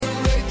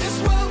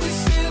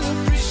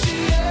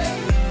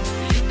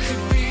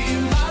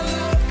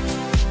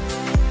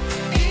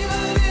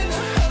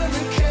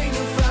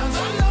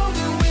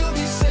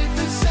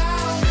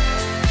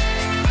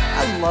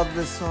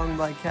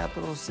by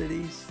capital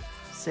cities,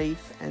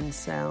 safe and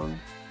sound.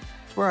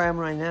 It's where I am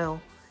right now,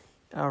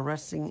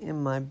 resting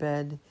in my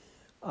bed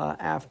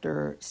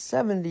after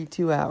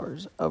 72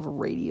 hours of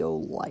radio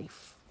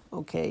life.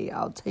 Okay,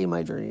 I'll tell you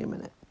my journey in a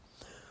minute.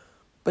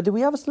 But did we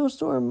have a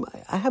snowstorm?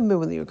 I haven't been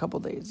with you a couple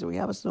of days. Did we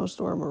have a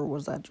snowstorm, or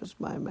was that just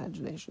my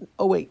imagination?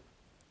 Oh, wait.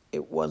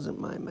 It wasn't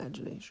my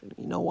imagination.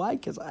 You know why?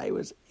 Because I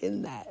was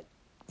in that.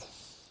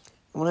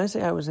 And when I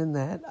say I was in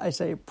that, I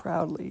say it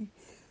proudly.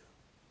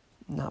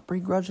 Not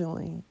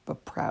begrudgingly,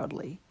 but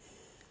proudly.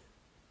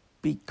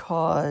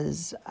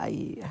 Because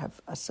I have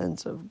a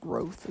sense of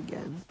growth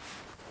again.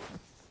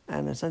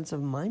 And a sense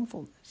of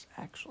mindfulness,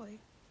 actually.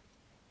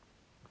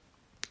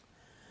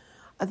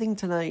 I think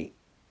tonight,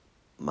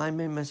 my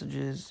main message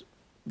is,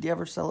 do you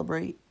ever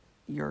celebrate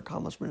your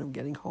accomplishment of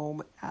getting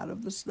home out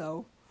of the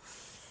snow?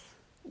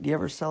 Do you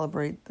ever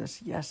celebrate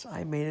this, yes,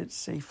 I made it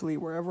safely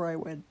wherever I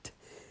went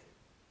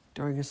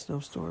during a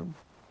snowstorm?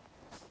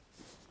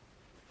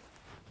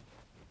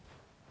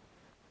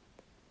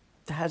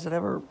 Has it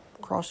ever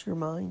crossed your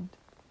mind?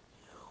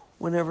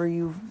 Whenever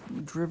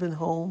you've driven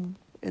home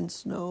in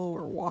snow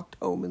or walked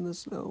home in the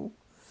snow?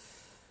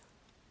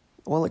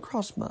 Well, it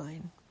crossed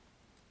mine.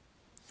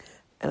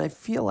 And I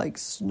feel like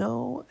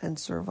snow and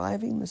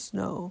surviving the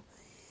snow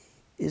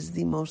is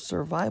the most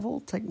survival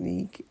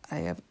technique I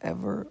have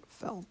ever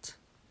felt.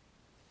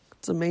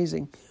 It's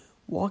amazing.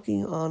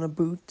 Walking on a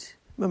boot.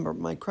 Remember,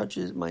 my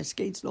crutches, my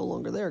skate's no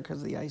longer there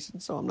because of the ice,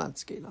 and so I'm not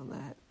skating on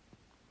that.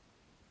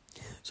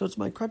 So it's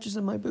my crutches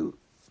and my boot.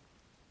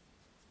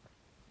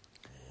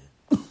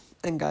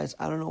 And guys,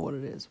 I don't know what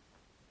it is,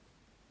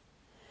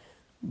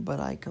 but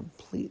I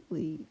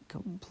completely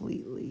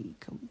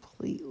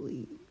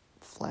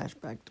flash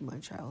back to my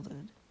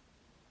childhood.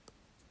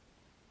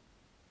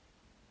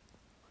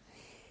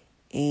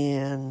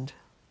 And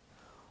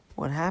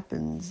what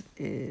happens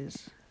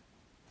is,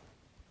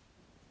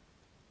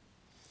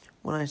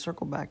 when I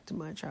circle back to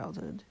my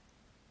childhood,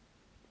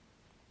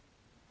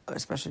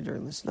 especially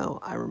during the snow,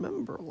 I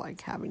remember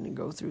like having to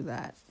go through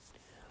that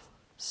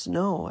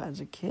snow as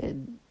a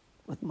kid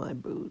with my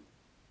boot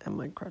and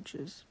my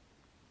crutches.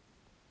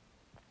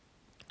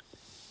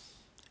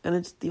 And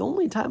it's the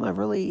only time I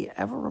really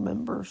ever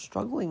remember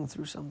struggling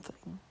through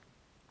something.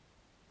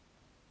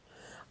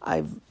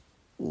 I've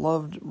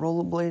loved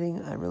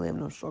rollerblading. I really have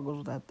no struggles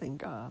with that,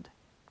 thank God.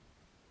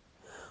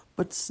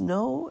 But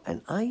snow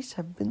and ice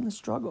have been the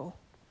struggle.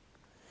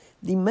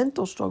 The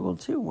mental struggle,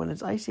 too. When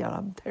it's icy out,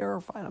 I'm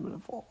terrified I'm going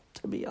to fall,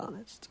 to be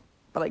honest.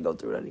 But I go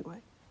through it anyway.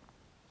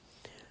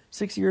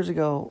 6 years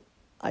ago,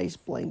 ice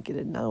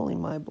blanketed not only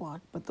my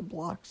block, but the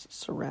blocks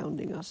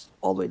surrounding us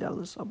all the way down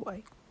the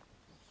subway.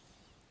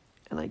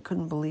 And I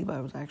couldn't believe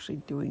I was actually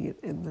doing it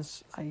in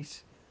this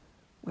ice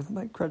with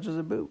my crutches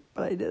and boot,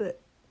 but I did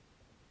it.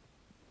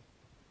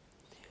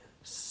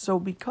 So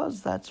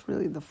because that's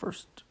really the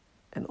first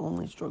and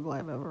only struggle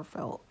I've ever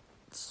felt,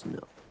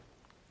 snow.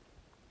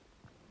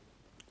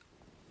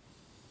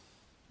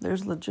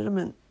 There's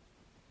legitimate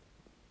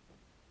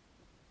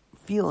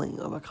feeling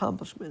of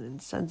accomplishment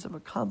and sense of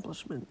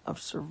accomplishment of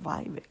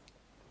surviving,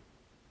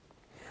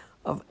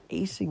 of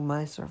acing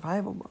my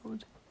survival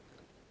mode,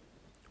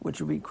 which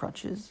would be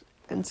crutches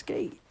and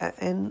skate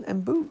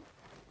and boot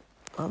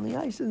on the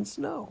ice and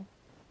snow.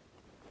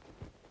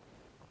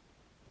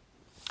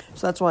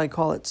 So that's why I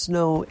call it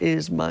snow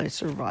is my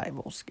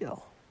survival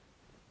skill.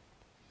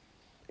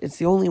 It's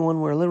the only one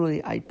where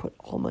literally I put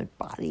all my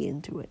body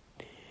into it.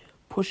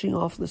 Pushing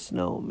off the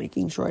snow,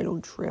 making sure I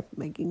don't trip,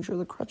 making sure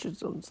the crutches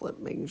don't slip,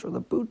 making sure the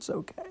boot's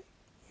okay.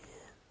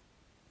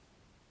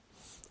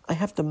 I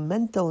have to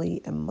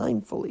mentally and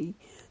mindfully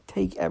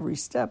take every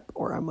step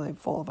or I might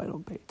fall if I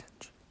don't pay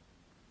attention.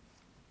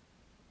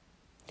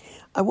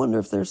 I wonder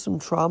if there's some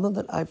trauma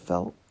that I've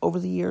felt over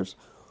the years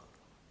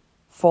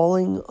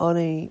falling on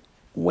a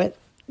wet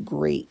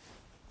grate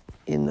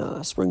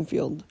in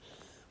Springfield,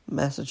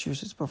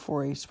 Massachusetts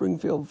before a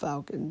Springfield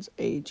Falcons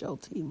AHL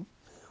team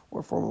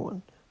or Formula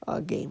One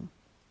game.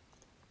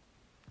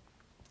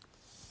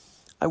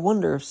 I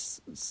wonder if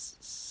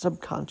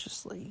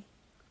subconsciously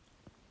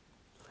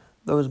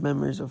those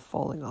memories of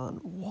falling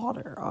on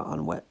water,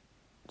 on wet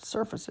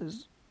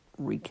surfaces,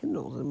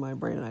 rekindled in my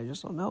brain and I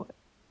just don't know it.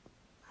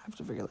 I have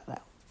to figure that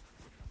out.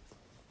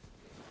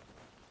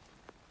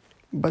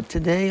 But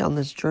today, on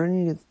this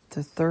journey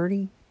to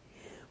 30,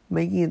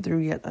 making it through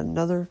yet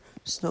another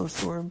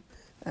snowstorm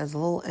as a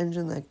little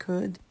engine that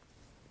could,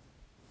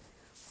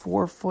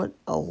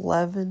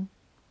 4'11",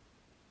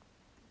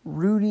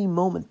 Rudy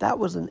moment. That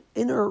was an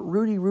inner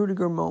Rudy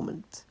Rudiger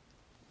moment.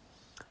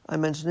 I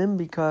mentioned him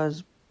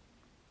because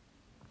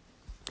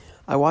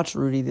I watched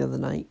Rudy the other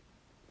night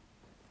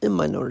in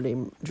my Notre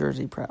Dame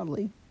jersey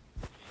proudly.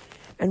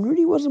 And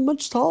Rudy wasn't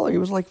much taller. He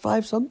was like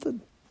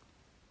 5-something.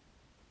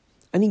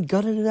 And he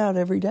gutted it out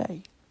every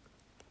day.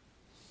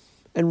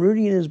 And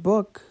Rudy, in his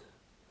book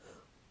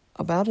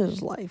about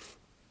his life,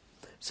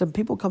 said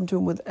people come to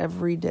him with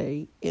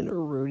everyday inner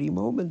Rudy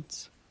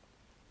moments.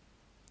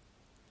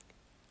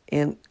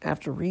 And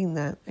after reading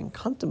that and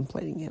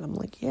contemplating it, I'm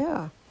like,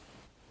 yeah.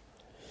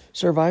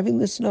 Surviving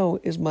the snow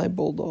is my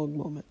bulldog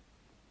moment.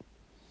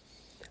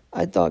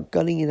 I thought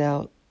gutting it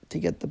out to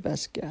get the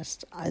best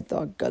guest. I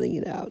thought gutting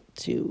it out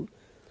to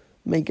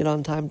make it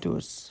on time to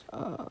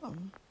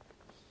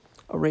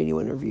a radio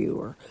interview.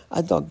 Or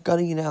I thought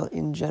gutting it out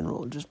in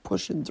general, just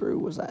pushing through,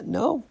 was that.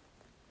 No.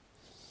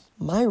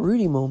 My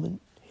Rudy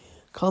moment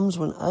comes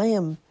when I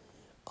am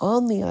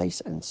on the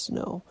ice and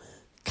snow,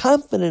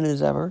 confident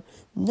as ever,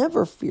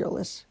 never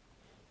fearless,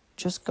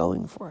 just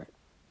going for it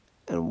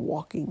and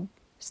walking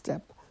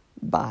step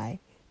by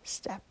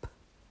step.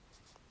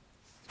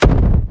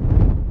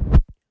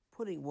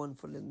 Putting one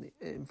foot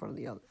in front of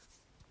the other.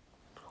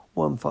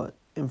 One foot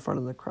in front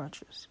of the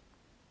crutches.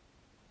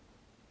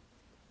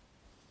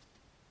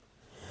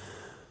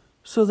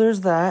 So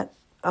there's that.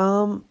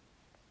 And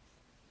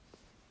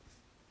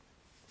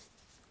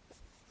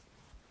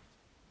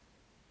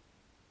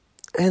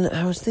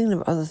I was thinking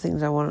of other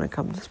things I wanted to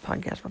come to this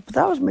podcast with, but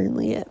that was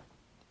mainly it.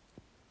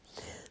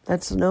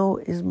 That snow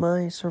is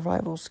my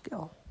survival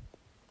skill.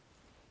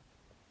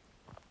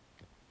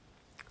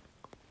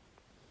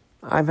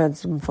 I've had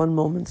some fun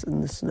moments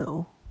in the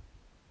snow.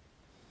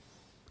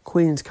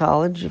 Queens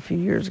College a few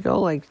years ago,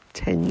 like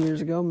 10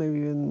 years ago, maybe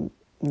even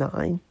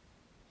 9.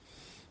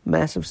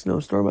 Massive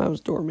snowstorm, I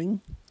was dorming.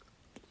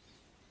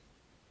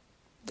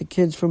 The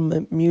kids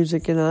from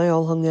music and I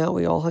all hung out.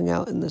 We all hung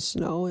out in the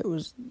snow. It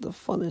was the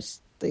funnest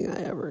thing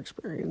I ever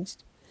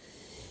experienced.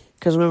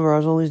 Because remember, I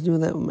was always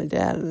doing that with my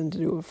dad, and then to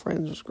do it with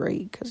friends was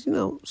great. Because,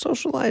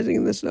 socializing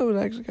in the snow is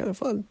actually kind of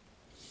fun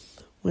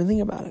when I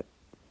think about it.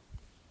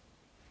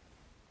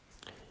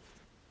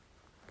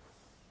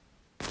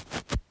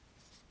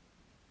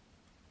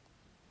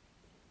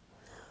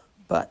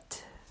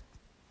 But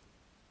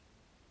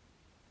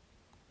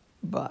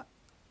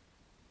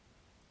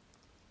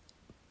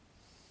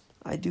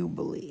I do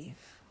believe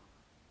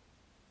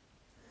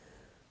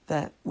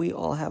that we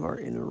all have our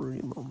inner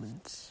Rudy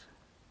moments.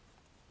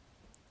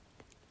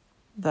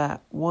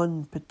 That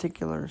one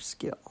particular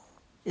skill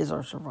is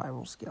our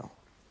survival skill.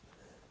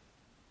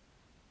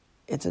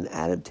 It's an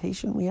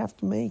adaptation we have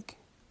to make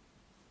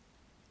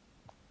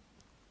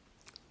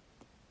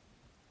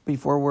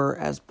before we're,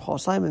 as Paul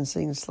Simon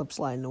sings, slip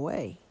sliding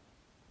away.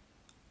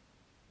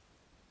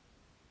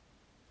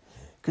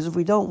 Because if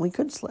we don't, we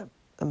could slip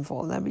and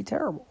fall, and that'd be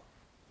terrible.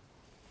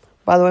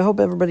 By the way, I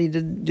hope everybody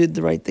did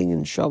the right thing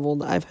and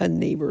shoveled. I've had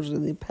neighbors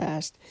in the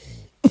past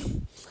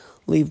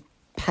leave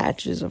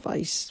patches of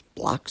ice,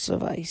 blocks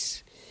of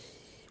ice,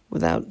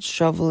 without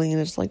shoveling,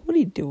 and it's like, what are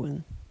you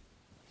doing?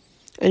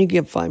 And you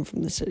get fined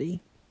from the city.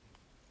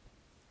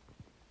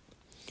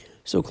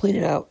 So clean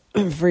it out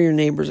for your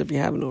neighbors if you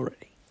haven't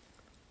already.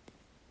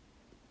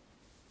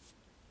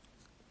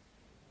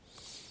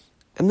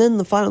 And then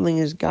the final thing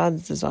is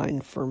God's design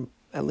for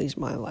at least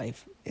my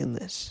life in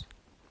this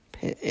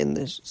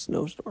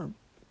snowstorm.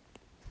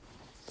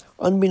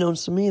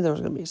 Unbeknownst to me, there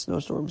was going to be a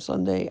snowstorm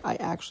Sunday. I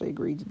actually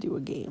agreed to do a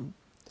game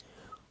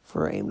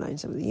for AM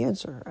 970 The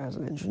Answer as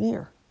an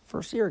engineer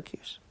for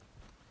Syracuse.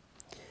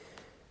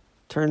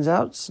 Turns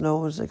out snow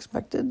was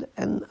expected,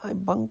 and I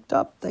bunked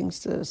up thanks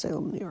to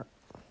Salem, New York.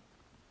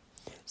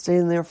 Stayed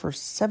in there for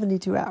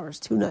 72 hours,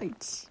 2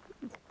 nights.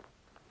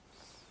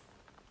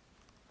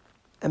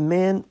 And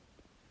man,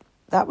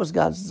 that was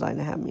God's design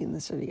to have me in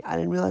the city. I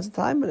didn't realize at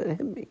the time, but it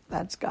hit me.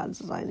 That's God's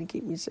design to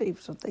keep me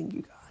safe, so thank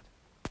you,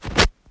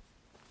 God.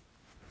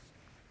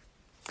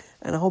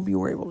 And I hope you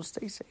were able to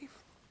stay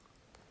safe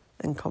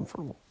and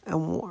comfortable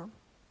and warm.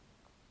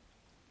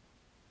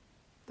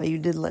 That you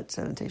did let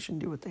sanitation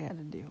do what they had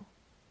to do.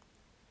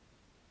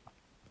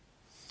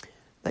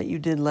 That you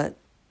did let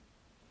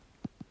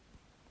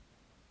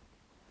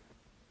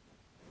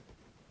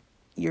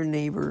your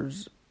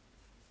neighbors,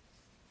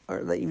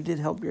 or that you did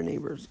help your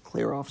neighbors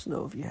clear off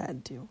snow if you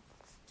had to.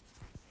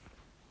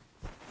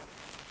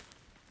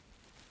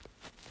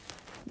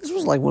 This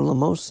was like one of the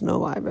most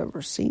snow I've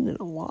ever seen in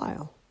a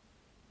while.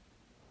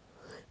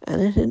 And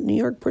it hit New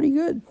York pretty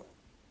good.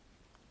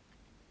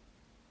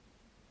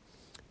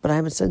 But I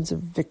have a sense of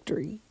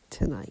victory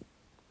tonight,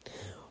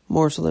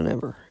 more so than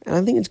ever. And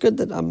I think it's good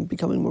that I'm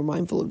becoming more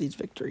mindful of these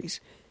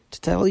victories, to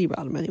tell you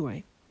about them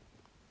anyway.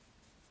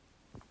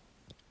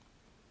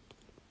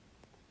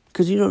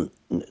 Because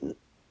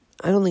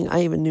I don't think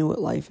I even knew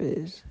what life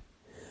is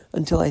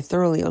until I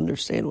thoroughly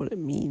understand what it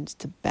means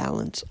to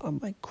balance on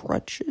my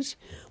crutches,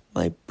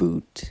 my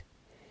boot,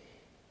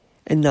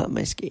 and not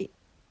my skate.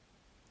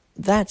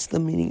 That's the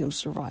meaning of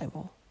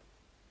survival.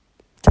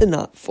 To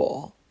not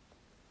fall,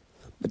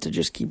 but to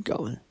just keep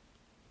going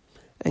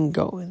and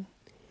going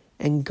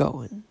and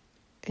going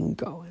and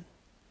going.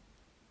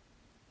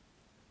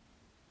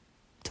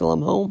 Till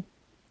I'm home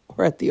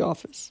or at the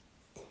office.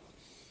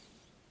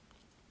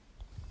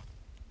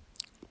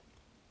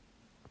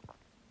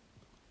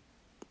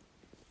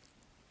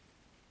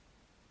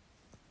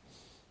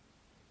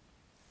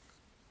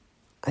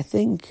 I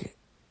think,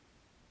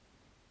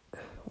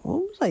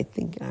 what was I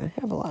thinking? I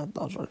have a lot of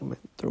thoughts running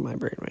through my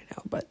brain right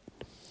now, but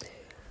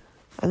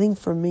I think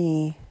for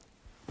me,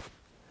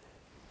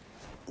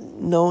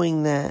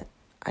 knowing that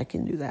I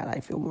can do that, I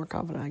feel more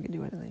confident I can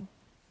do anything.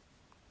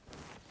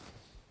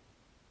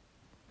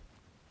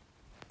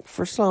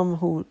 for some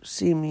who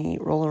see me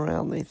roll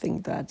around, they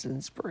think that's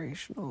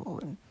inspirational.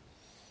 And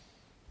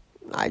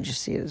I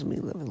just see it as me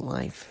living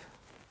life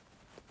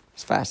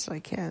as fast as I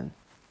can.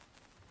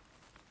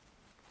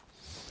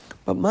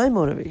 But my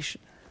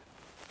motivation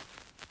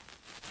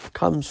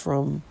comes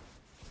from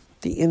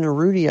the inner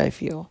Rudy I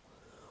feel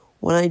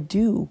when I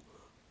do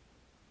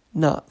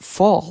not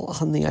fall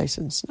on the ice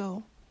and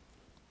snow,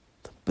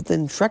 but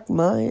then trek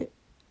my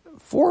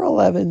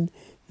 4'11",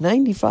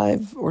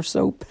 95 or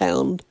so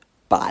pound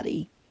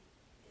body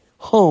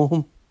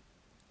home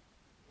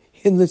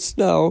in the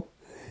snow,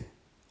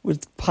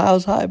 with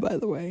piles high, by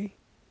the way,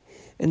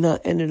 and not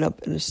ended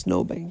up in a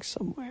snowbank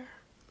somewhere.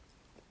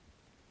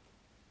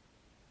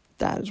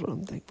 That is what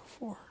I'm thankful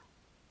for.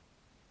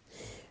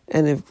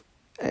 And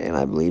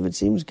I believe it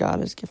seems God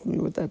has gifted me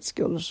with that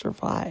skill to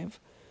survive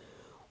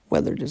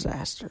weather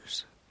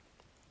disasters.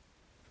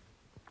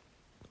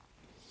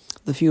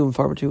 The few and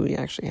far between we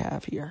actually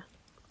have here.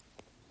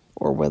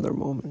 Or weather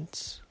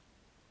moments.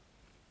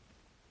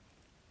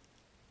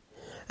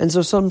 And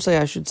so some say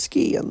I should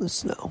ski on the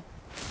snow.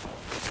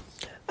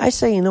 I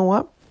say, you know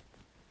what?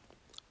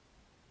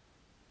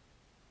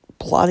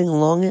 Plodding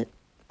along it,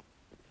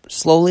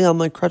 slowly on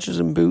my crutches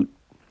and boot,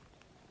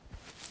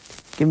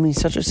 give me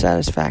such a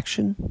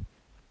satisfaction.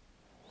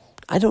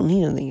 I don't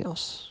need anything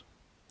else.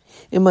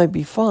 It might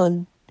be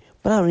fun,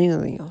 but I don't need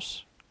anything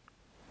else.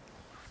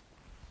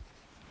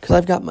 Because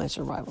I've got my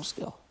survival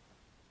skill.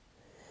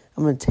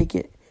 I'm going to take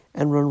it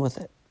and run with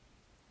it.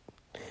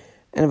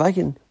 And if I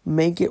can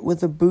make it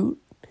with a boot,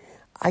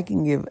 I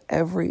can give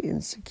every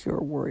insecure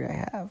worry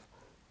I have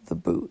the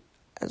boot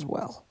as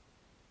well.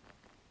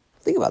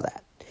 Think about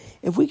that.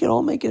 If we can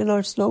all make it in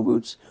our snow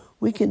boots,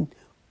 we can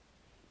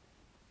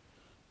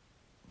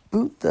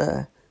boot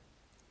the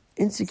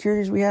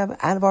insecurities we have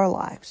out of our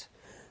lives.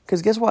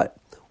 Because guess what?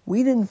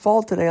 We didn't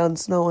fall today on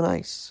snow and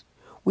ice.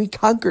 We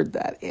conquered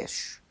that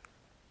ish.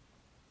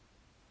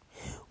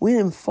 We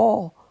didn't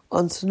fall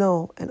on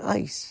snow and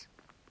ice.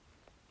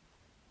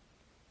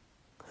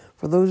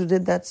 For those who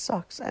did, that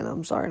sucks. And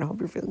I'm sorry, and I hope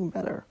you're feeling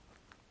better.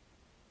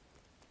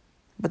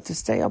 But to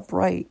stay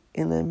upright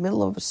in the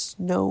middle of a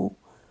snow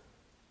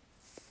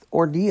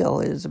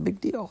ordeal is a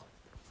big deal.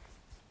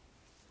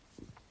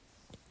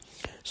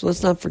 So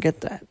let's not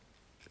forget that.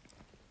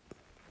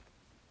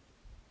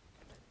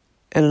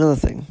 And another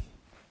thing.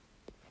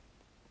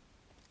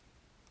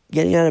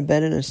 Getting out of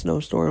bed in a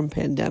snowstorm,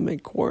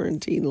 pandemic,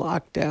 quarantine,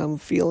 lockdown,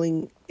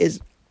 feeling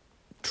is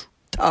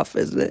tough,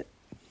 isn't it?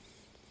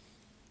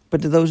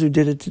 But to those who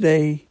did it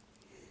today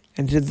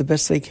and did the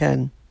best they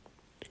can,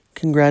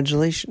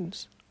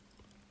 congratulations.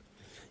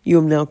 You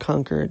have now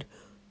conquered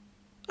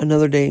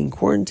another day in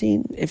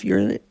quarantine, if you're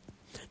in it,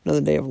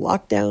 another day of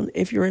lockdown,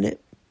 if you're in it,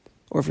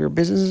 or if your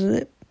business is in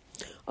it,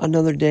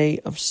 another day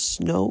of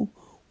snow,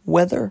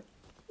 weather.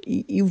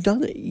 You've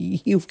done it.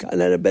 You've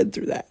gotten out of bed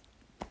through that.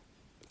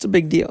 It's a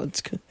big deal.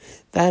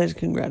 That is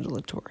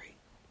congratulatory.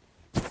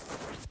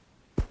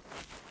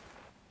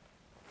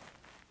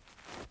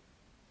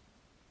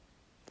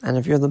 And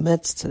if you're the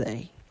Mets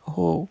today,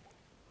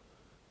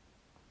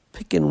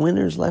 picking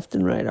winners left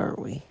and right, aren't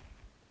we?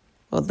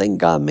 Well, thank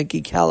God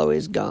Mickey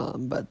Callaway's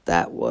gone, but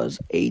that was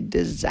a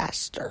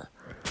disaster.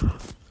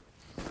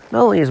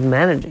 Not only is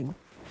managing,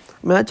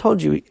 I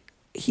told you,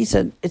 he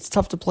said it's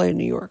tough to play in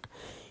New York.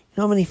 You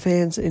know how many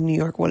fans in New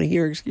York want to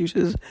hear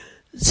excuses?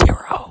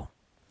 Zero,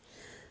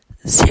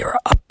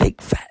 a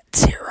big fat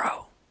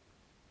zero.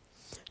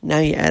 Now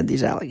you add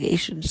these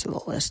allegations to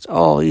the list.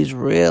 Oh, he's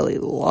really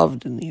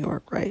loved in New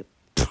York, right?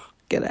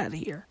 Get out of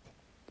here.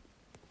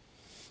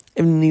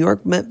 If New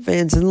York Met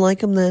fans didn't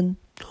like him then,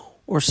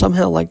 or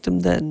somehow liked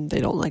him then,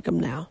 they don't like him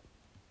now.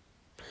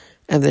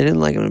 And if they didn't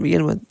like him to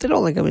begin with, they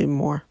don't like him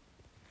anymore.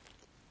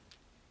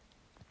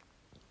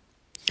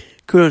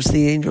 Kudos to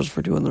the Angels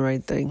for doing the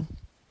right thing.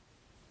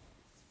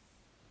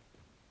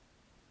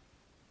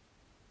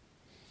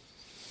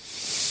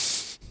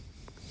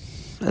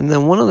 And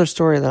then one other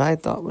story that I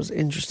thought was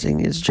interesting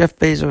is Jeff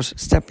Bezos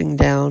stepping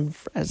down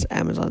as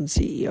Amazon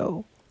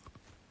CEO.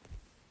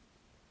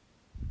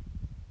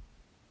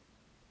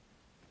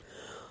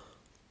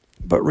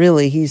 But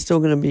really, he's still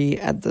going to be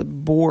at the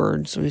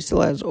board, so he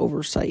still has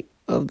oversight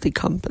of the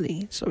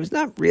company. So he's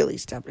not really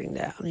stepping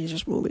down. He's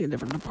just moving a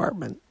different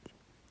department.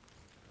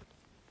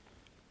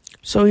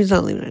 So he's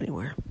not leaving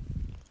anywhere.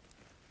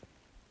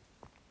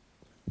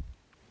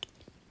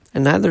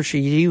 And neither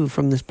should you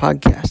from this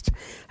podcast.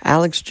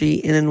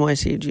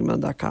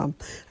 AlexGinNYC@gmail.com.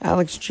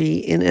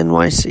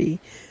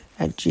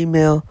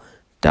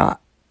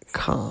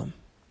 AlexGinNYC@gmail.com.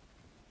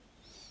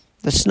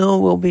 The snow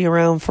will be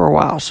around for a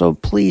while, so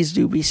please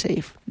do be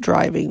safe.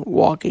 Driving,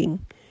 walking,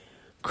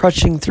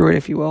 crutching through it,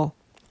 if you will.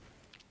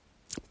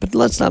 But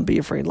let's not be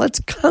afraid. Let's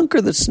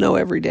conquer the snow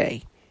every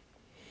day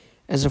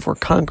as if we're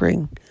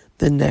conquering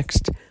the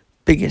next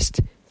biggest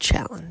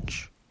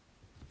challenge.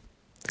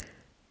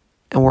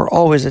 And we're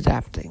always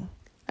adapting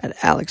at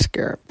Alex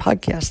Garrett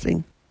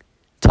Podcasting.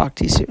 Talk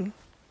to you soon.